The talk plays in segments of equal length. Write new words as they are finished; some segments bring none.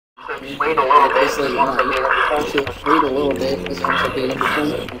just wait a little bit. Just wait a little bit.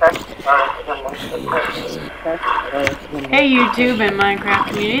 Hey YouTube and Minecraft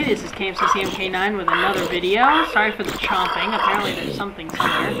community, this is KMCCMK9 with another video. Sorry for the chomping, apparently there's something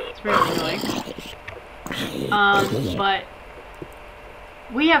somewhere. It's very annoying. But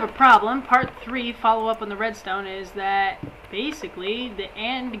we have a problem. Part 3, follow up on the redstone, is that basically the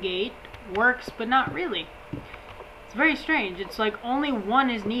AND gate works but not really. It's very strange. It's like only one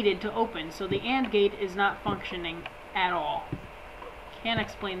is needed to open, so the AND gate is not functioning at all. Can't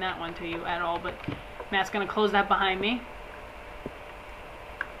explain that one to you at all, but Matt's gonna close that behind me.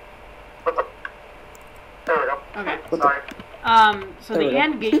 There we go. Okay. Sorry. So the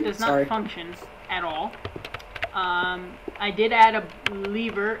AND gate does not function at all. I did add a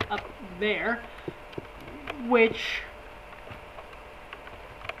lever up there, which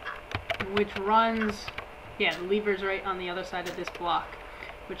runs, yeah, the lever's right on the other side of this block,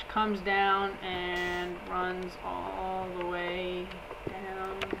 which comes down and runs all the way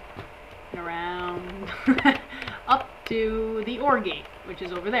down and around up to the OR gate, which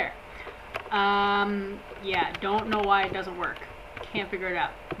is over there. Yeah, don't know why it doesn't work. Can't figure it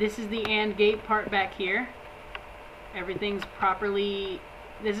out. This is the AND gate part back here. Everything's properly,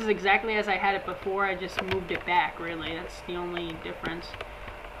 this is exactly as I had it before, I just moved it back, really. That's the only difference.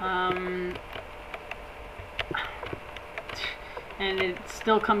 And it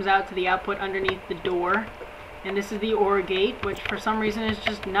still comes out to the output underneath the door. And this is the OR gate, which for some reason is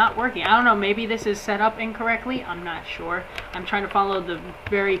just not working. I don't know, maybe this is set up incorrectly, I'm not sure. I'm trying to follow the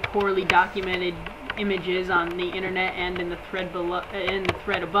very poorly documented images on the internet and in the thread below, in the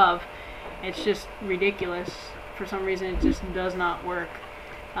thread above. It's just ridiculous. For some reason it just does not work.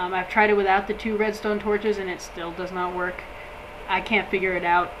 I've tried it without the 2 redstone torches and it still does not work. I can't figure it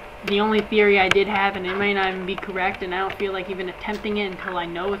out. The only theory I did have, and it may not even be correct, and I don't feel like even attempting it until I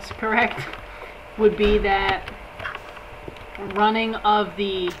know it's correct, would be that running of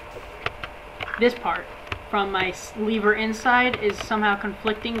this part from my lever inside is somehow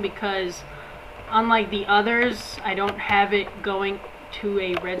conflicting, because unlike the others, I don't have it going to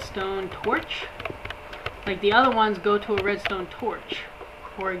a redstone torch. Like the other ones go to a redstone torch.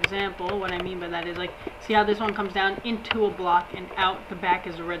 For example, what I mean by that is, like, see how this one comes down into a block and out the back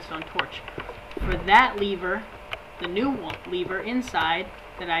is a redstone torch. For that lever, the new lever inside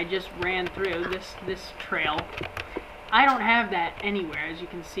that I just ran through, this trail, I don't have that anywhere. As you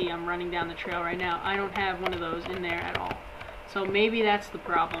can see, I'm running down the trail right now. I don't have one of those in there at all. So maybe that's the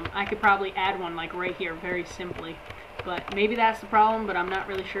problem. I could probably add one like right here very simply. But maybe that's the problem, but I'm not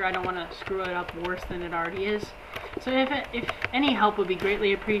really sure. I don't want to screw it up worse than it already is. So if any help would be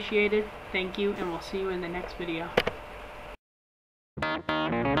greatly appreciated. Thank you, and we'll see you in the next video.